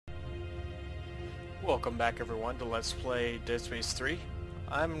Welcome back everyone to Let's Play Dead Space 3.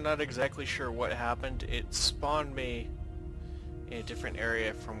 I'm not exactly sure what happened. It spawned me in a different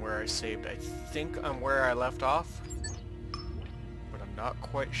area from where I saved. I think I'm where I left off, but I'm not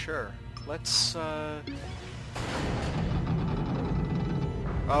quite sure. Let's, Oh,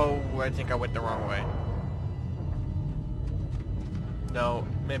 I think I went the wrong way. No,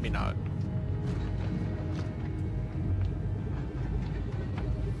 maybe not.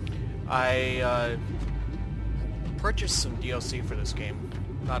 I purchased some DLC for this game.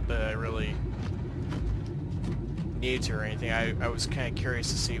 Not that I really need to or anything. I was kind of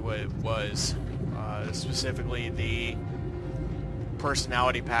curious to see what it was. Specifically the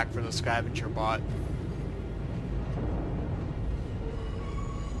personality pack for the scavenger bot.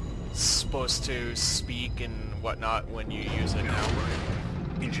 It's supposed to speak and whatnot when you use it now.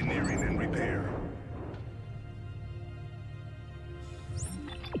 Engineering and repair.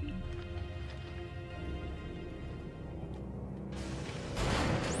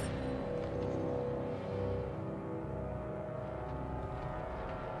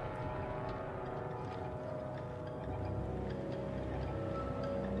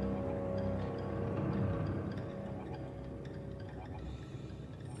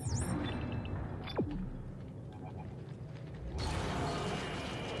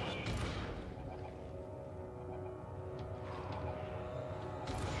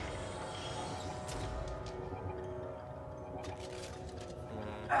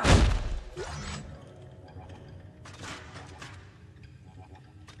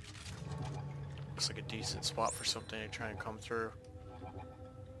 Looks like a decent spot for something to try and come through.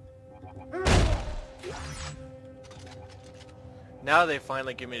 Now they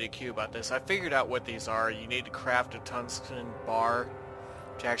finally give me the cue about this. I figured out what these are. You need to craft a tungsten bar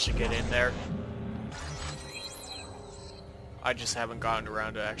to actually get in there. I just haven't gotten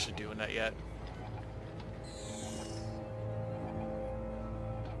around to actually doing that yet.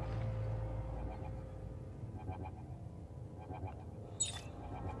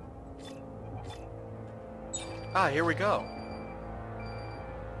 Ah, here we go.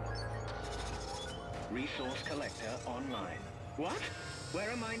 Resource collector online. What?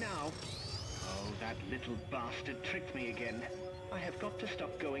 Where am I now? Oh, that little bastard tricked me again. I have got to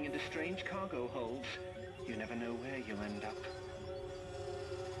stop going into strange cargo holds. You never know where you'll end up.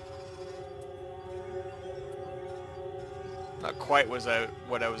 Not quite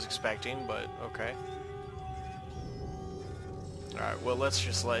what I was expecting, but okay. Alright, well let's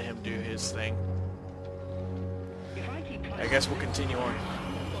just let him do his thing. I guess we'll continue on.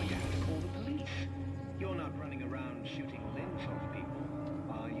 Well, you have to call the police. You're not running around shooting limbs off people,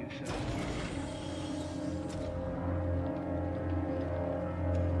 are you, sir?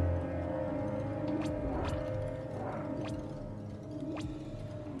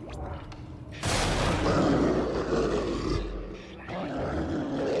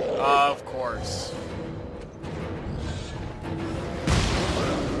 Of course.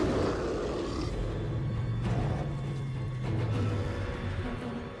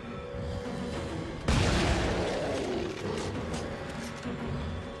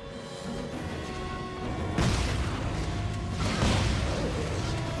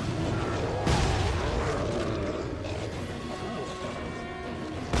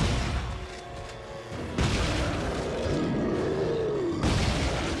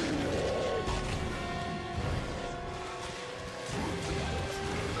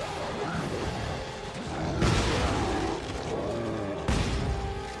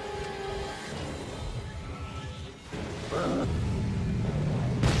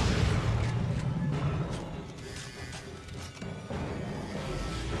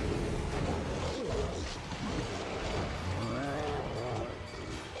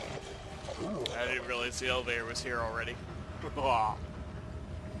 I didn't realize the elevator was here already. I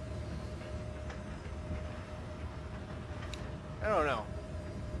don't know.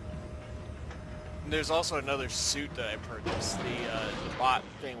 And there's also another suit that I purchased. The bot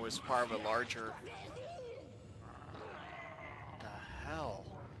thing was part of a larger... What the hell?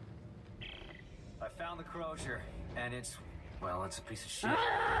 I found the crozier, and it's a piece of shit.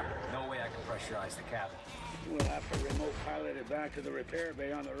 No way I can pressurize the cabin. We'll have to remote pilot it back to the repair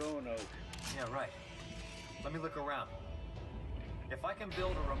bay on the Roanoke. Yeah, right. Let me look around. If I can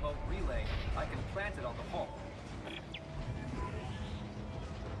build a remote relay, I can plant it on the hull.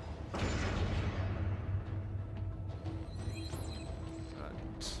 Not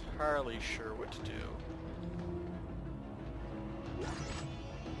entirely sure what to do.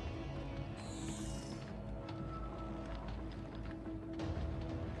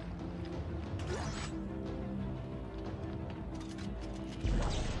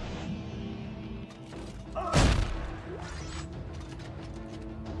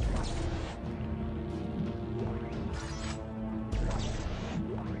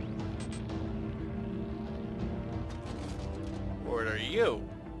 you?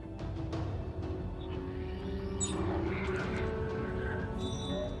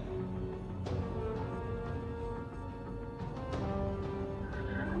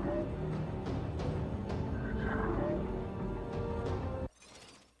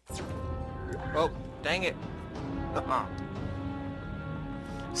 Oh, dang it.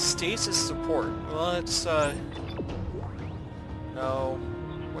 Stasis support. Well, it's, no.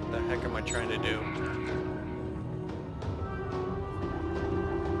 What the heck am I trying to do?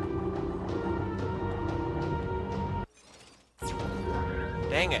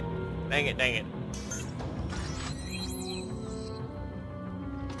 Dang it. Dang it, dang it.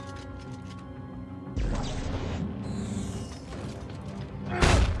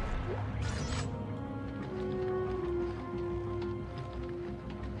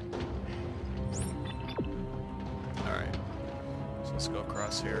 Alright. So let's go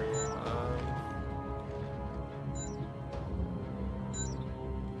across here.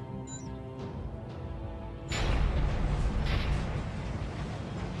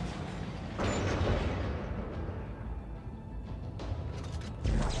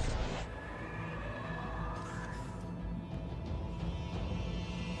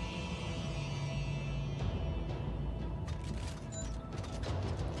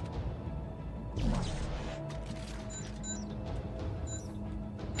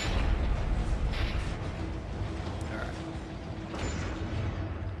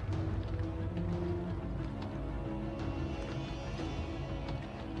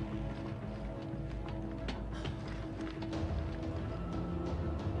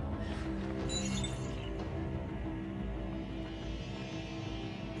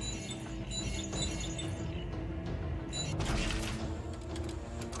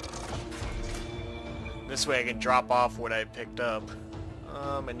 This way I can drop off what I picked up.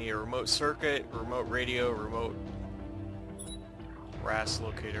 I need a remote circuit, remote radio, remote RAS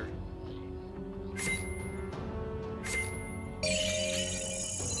locator.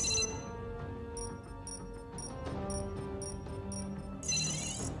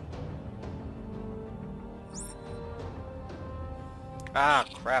 Ah,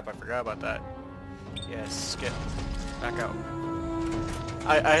 crap, I forgot about that. Yes, skip. Back out.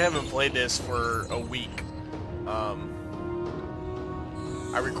 I haven't played this for a week.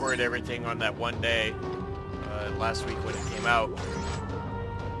 I recorded everything on that one day, last week when it came out.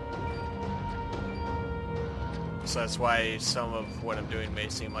 So that's why some of what I'm doing may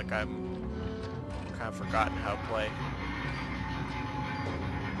seem like I'm kind of forgotten how to play.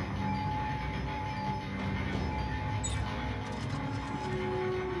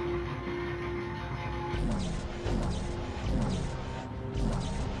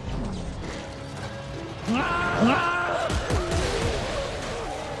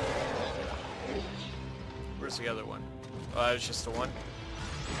 Where's the other one? Oh, that was just the one?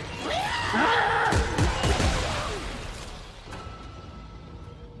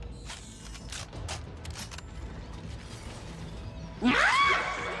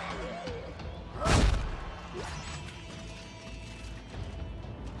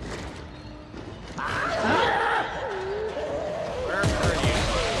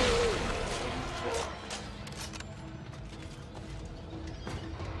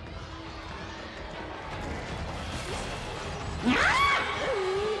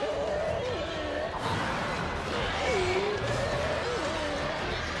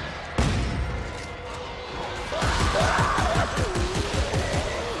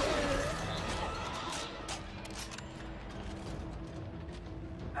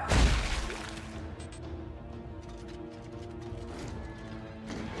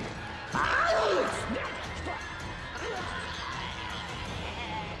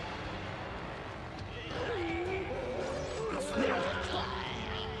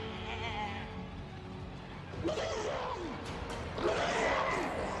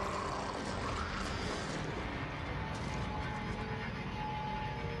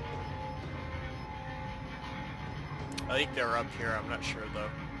 I think they're up here, I'm not sure though.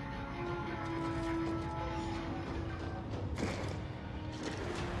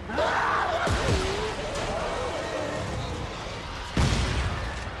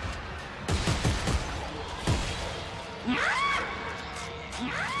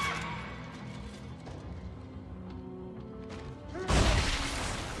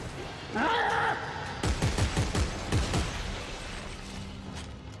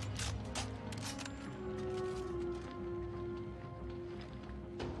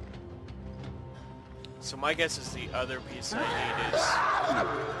 So my guess is the other piece I need is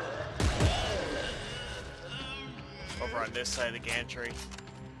over on this side of the gantry.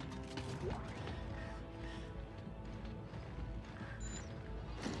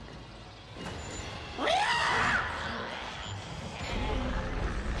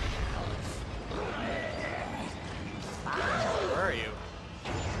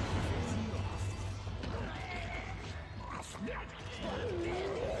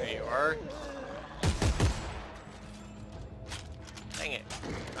 There you are. Dang it.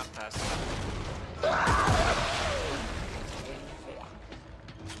 Not past that.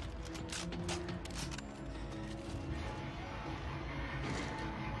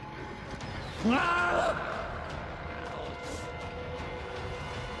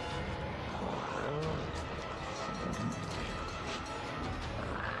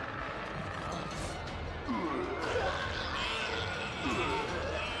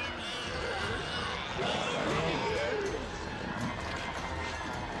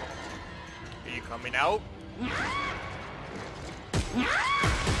 Are you coming out?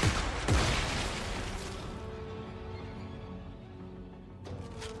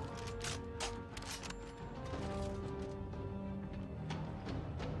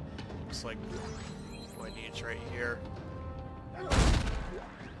 Looks like what I need's right here.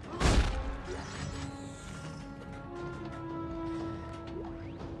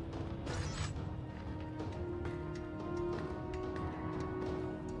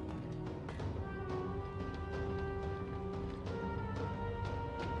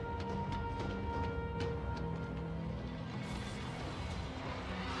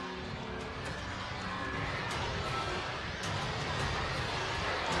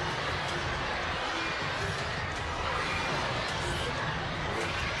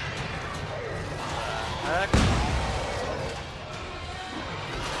 Heck.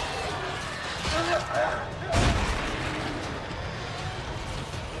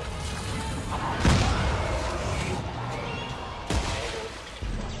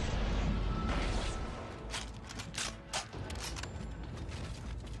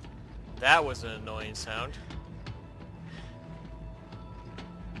 That was an annoying sound.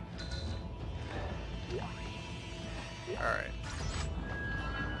 Alright.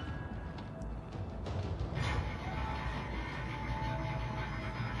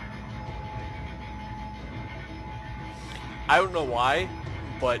 I don't know why,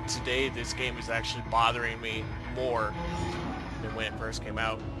 but today this game is actually bothering me more than when it first came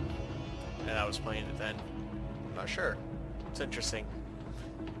out. And I was playing it then. I'm not sure. It's interesting.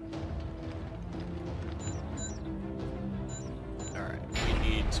 Alright, we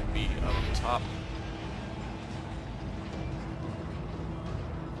need to be up top.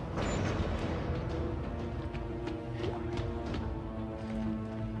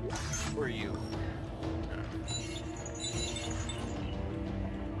 Where are you?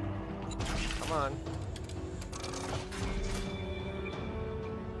 Come on.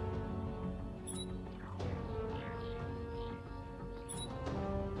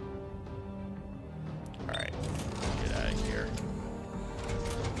 Alright, get out of here.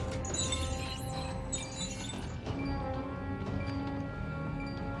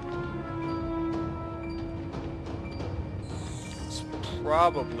 There's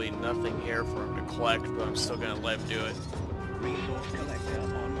probably nothing here for him to collect, but I'm still gonna let him do it. Resource collector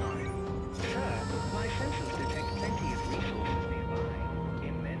online. Sir, my sensors detect plenty of resources nearby.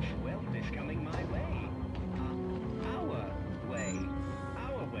 Immense wealth is coming my way. Our way.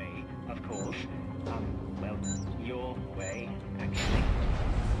 Our way, of course. Well, your way, actually.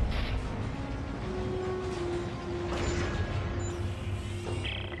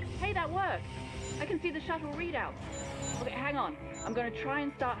 Hey, that worked. I can see the shuttle readout. Okay, hang on. I'm going to try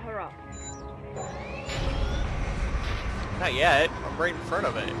and start her up. Not yet. I'm right in front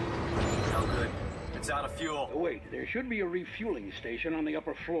of it. No good. It's out of fuel. Oh, wait, there should be a refueling station on the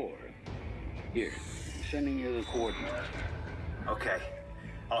upper floor. Here, I'm sending you the coordinates. Okay.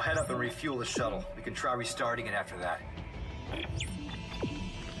 I'll head up and refuel the shuttle. We can try restarting it after that.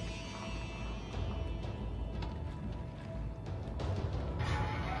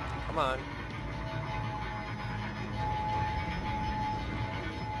 Come on.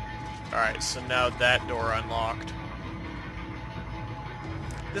 Alright, so now that door unlocked.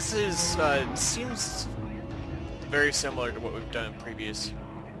 This is, seems very similar to what we've done in previous.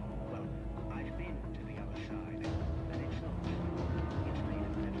 Well, I've been to the other side, and it's not. It's made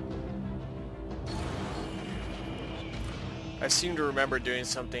of metal. I seem to remember doing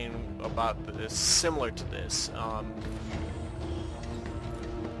something about this, similar to this.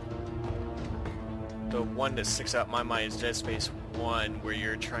 The one that sticks out in my mind is Dead Space 1, where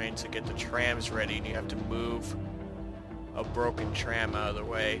you're trying to get the trams ready and you have to move a broken tram out of the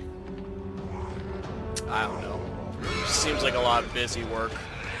way. I don't know. Seems like a lot of busy work.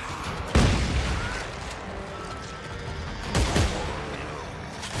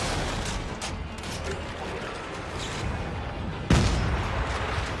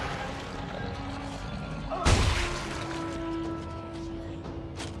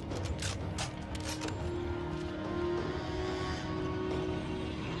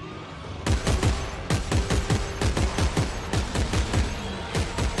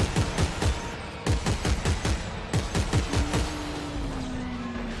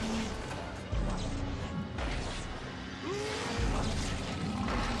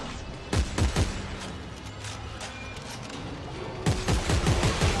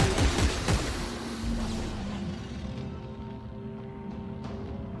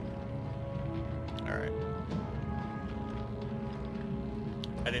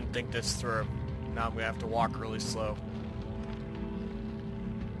 didn't think this through. Now I'm gonna have to walk really slow.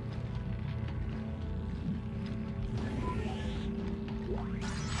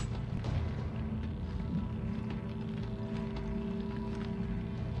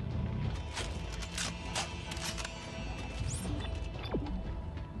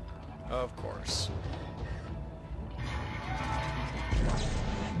 Of course.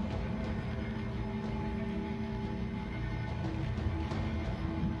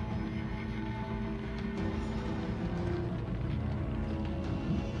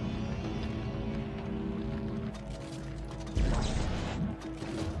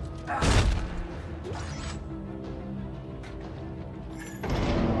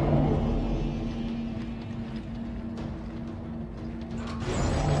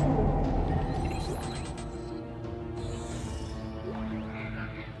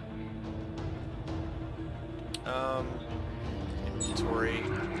 Inventory.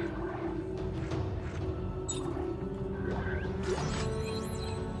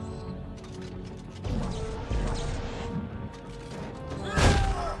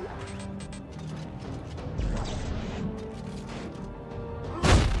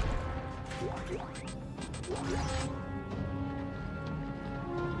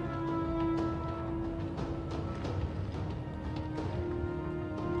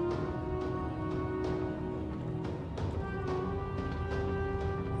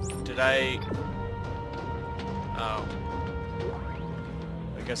 Did I... Oh.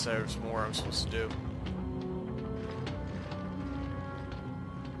 I guess there's more I'm supposed to do.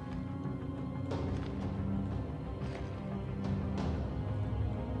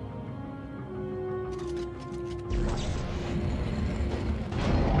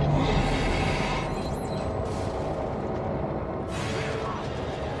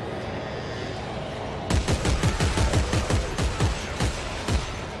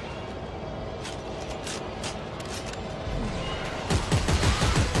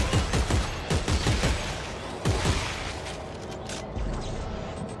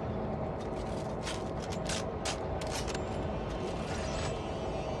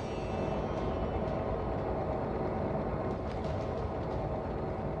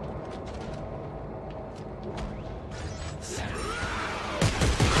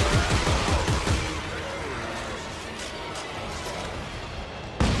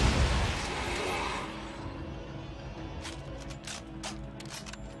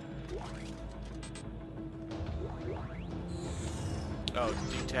 Oh,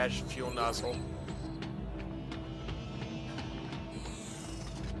 detached fuel nozzle.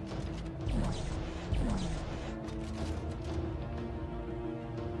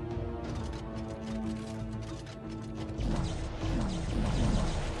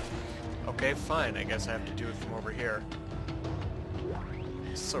 Okay, fine. I guess I have to do it from over here.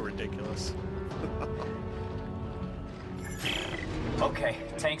 It's so ridiculous. Okay,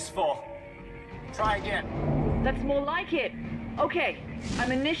 tank's full. Try again. That's more like it. Okay,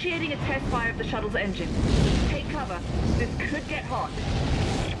 I'm initiating a test fire of the shuttle's engine. Take cover. This could get hot.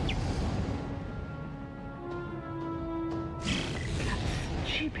 That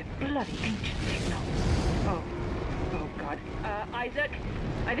stupid bloody ancient signal. Oh God. Isaac,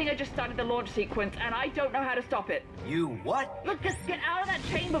 I think I just started the launch sequence and I don't know how to stop it. You what? Look, just get out of that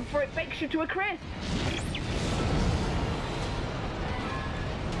chamber before it bakes you to a crisp.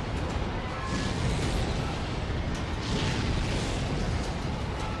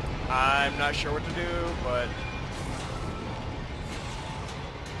 I'm not sure what to do, but...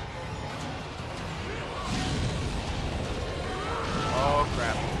 Oh,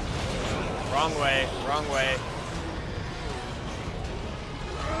 crap. Wrong way, wrong way.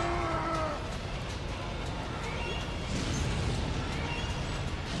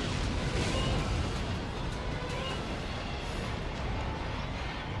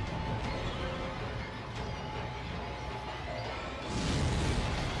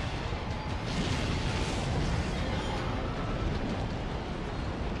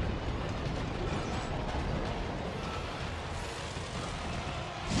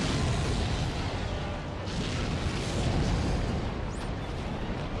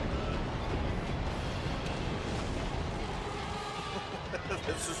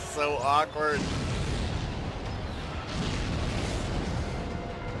 This is so awkward.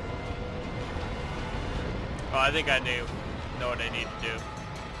 Oh, I think I know what I need to do.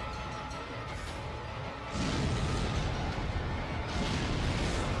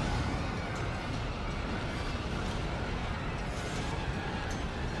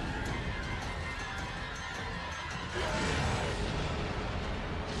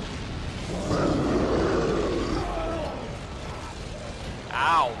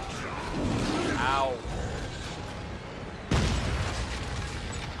 Ow. Ow.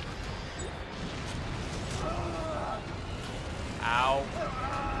 Ow.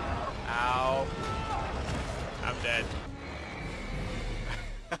 Ow. I'm dead.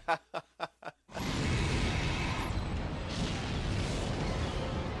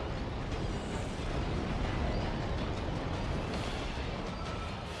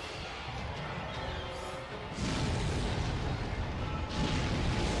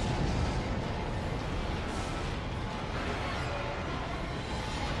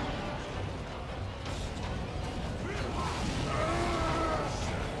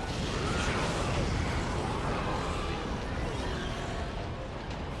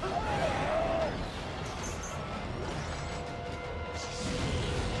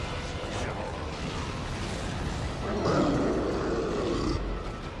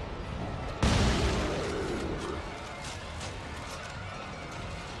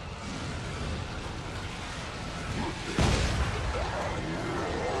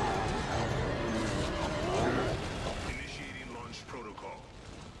 Initiating launch protocol.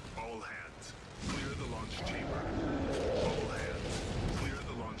 All hands, clear the launch chamber. All hands, clear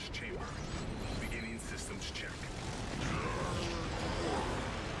the launch chamber. Beginning systems check.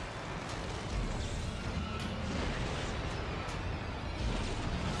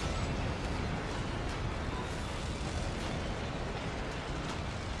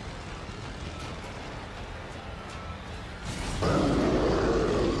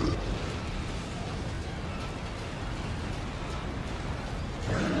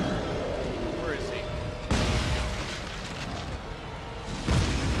 Where is he?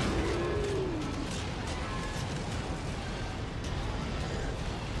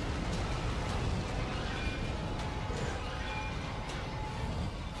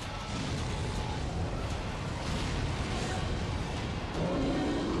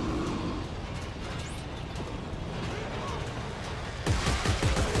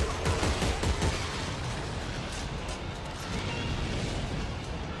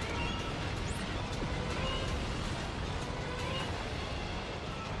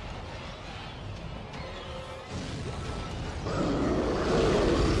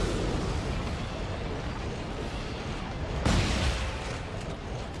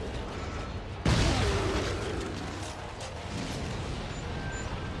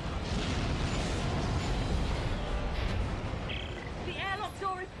 The airlock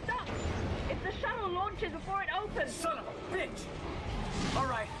door is stuck. If the shuttle launches before it opens. Son of a bitch!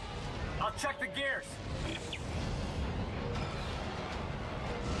 Alright, I'll check the gears.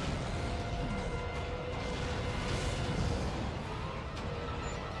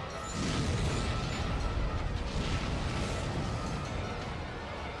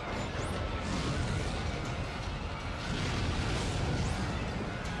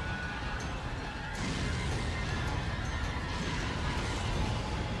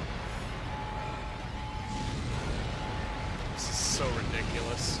 This is so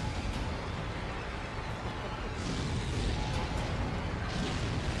ridiculous.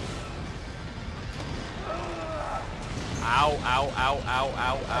 Ow, ow, ow, ow,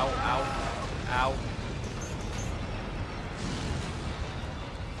 ow, ow, ow, ow.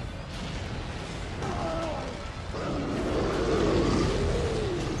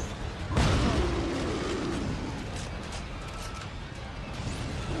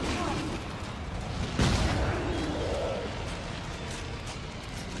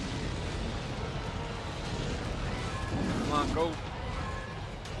 Come on, go.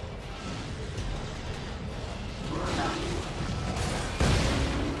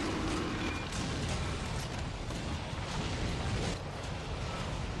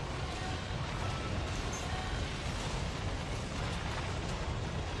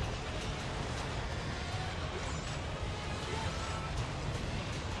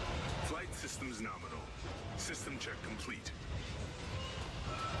 Flight systems nominal. System check complete.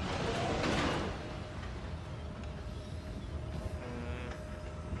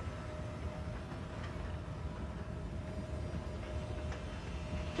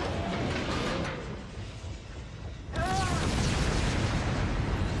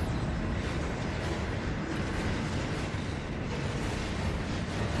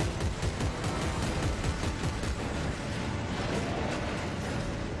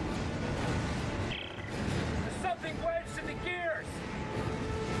 There's something wedged in the gears!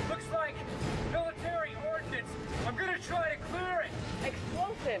 Looks like military ordnance. I'm gonna try to clear it!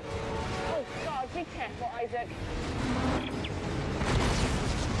 Explosive. Oh God, be careful, Isaac.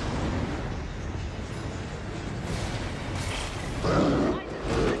 Isaac,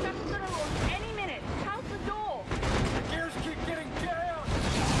 the shuttle's gonna launch any minute. How's the door? The gears keep getting jammed!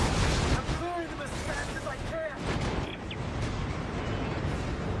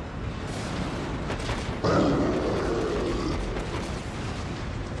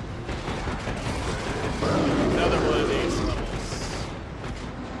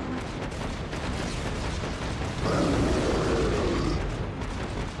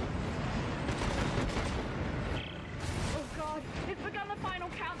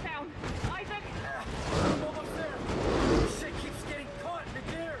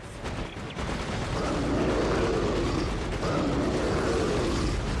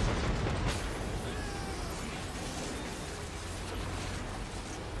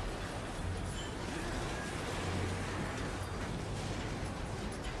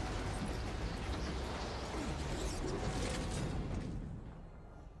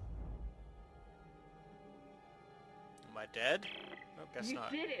 dead? Oh, guess You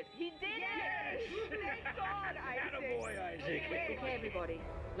not. did it! He did it! Thank God, Isaac! Attaboy, Isaac. Okay, everybody.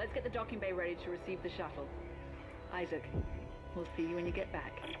 Let's get the docking bay ready to receive the shuttle. Isaac, we'll see you when you get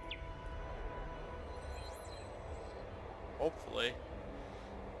back. Hopefully.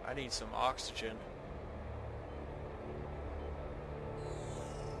 I need some oxygen.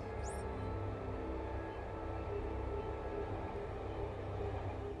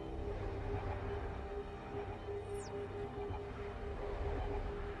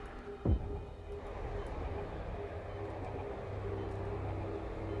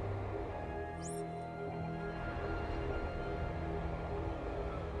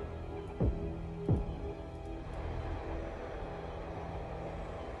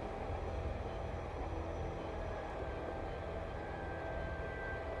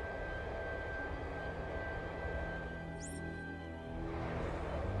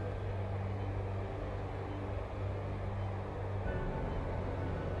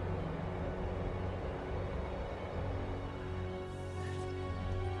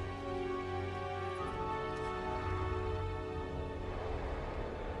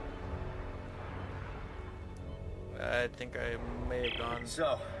 I think I may have gone...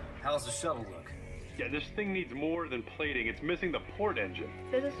 So, how's the shuttle look? Yeah, this thing needs more than plating. It's missing the port engine.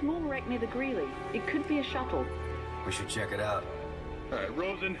 There's a small wreck near the Greeley. It could be a shuttle. We should check it out. All right,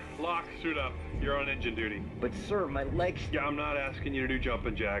 Rosen, lock, suit up. You're on engine duty. But sir, my legs... Yeah, I'm not asking you to do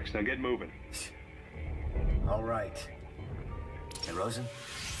jumping jacks. Now get moving. All right. Hey, Rosen,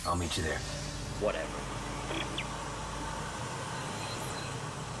 I'll meet you there. Whatever.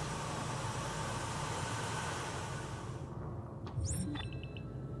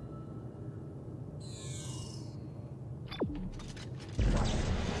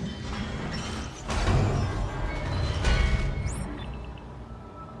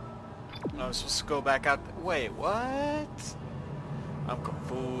 I'm supposed to go back out... Wait, what? I'm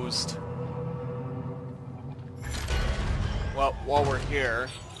confused. Well, while we're here,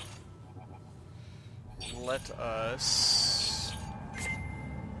 let us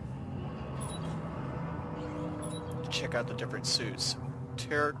check out the different suits.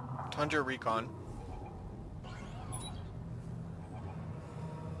 Tundra Recon,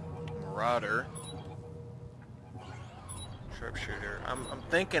 Marauder, Sharpshooter. I'm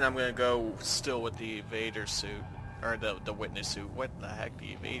thinking I'm gonna go still with the Evader suit, or the Witness suit. What the heck,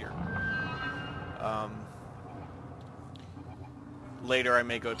 the Evader? Later I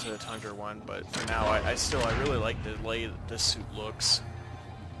may go to the Tundra one, but for now I really like the way this suit looks.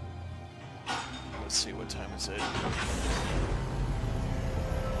 Let's see, what time is it?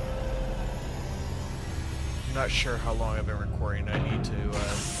 I'm not sure how long I've been recording. I need to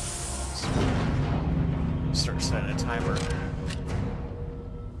start setting a timer.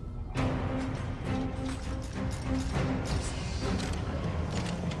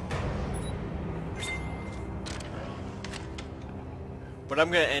 But I'm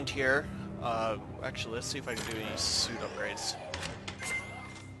going to end here. Actually, let's see if I can do any suit upgrades.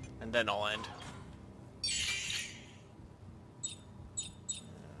 And then I'll end.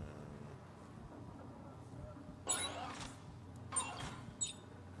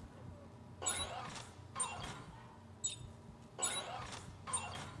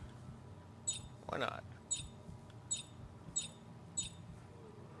 Why not?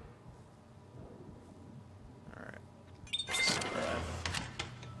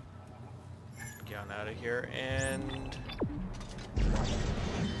 Out of here, and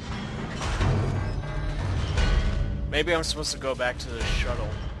maybe I'm supposed to go back to the shuttle.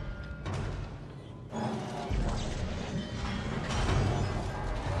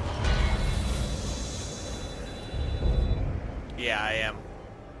 Yeah, I am.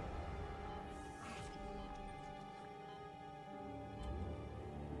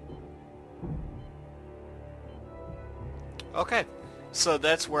 Okay, so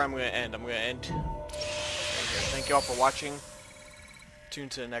that's where I'm going to end. I'm going to end right here. Thank you all for watching. Tune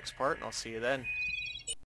to the next part, and I'll see you then.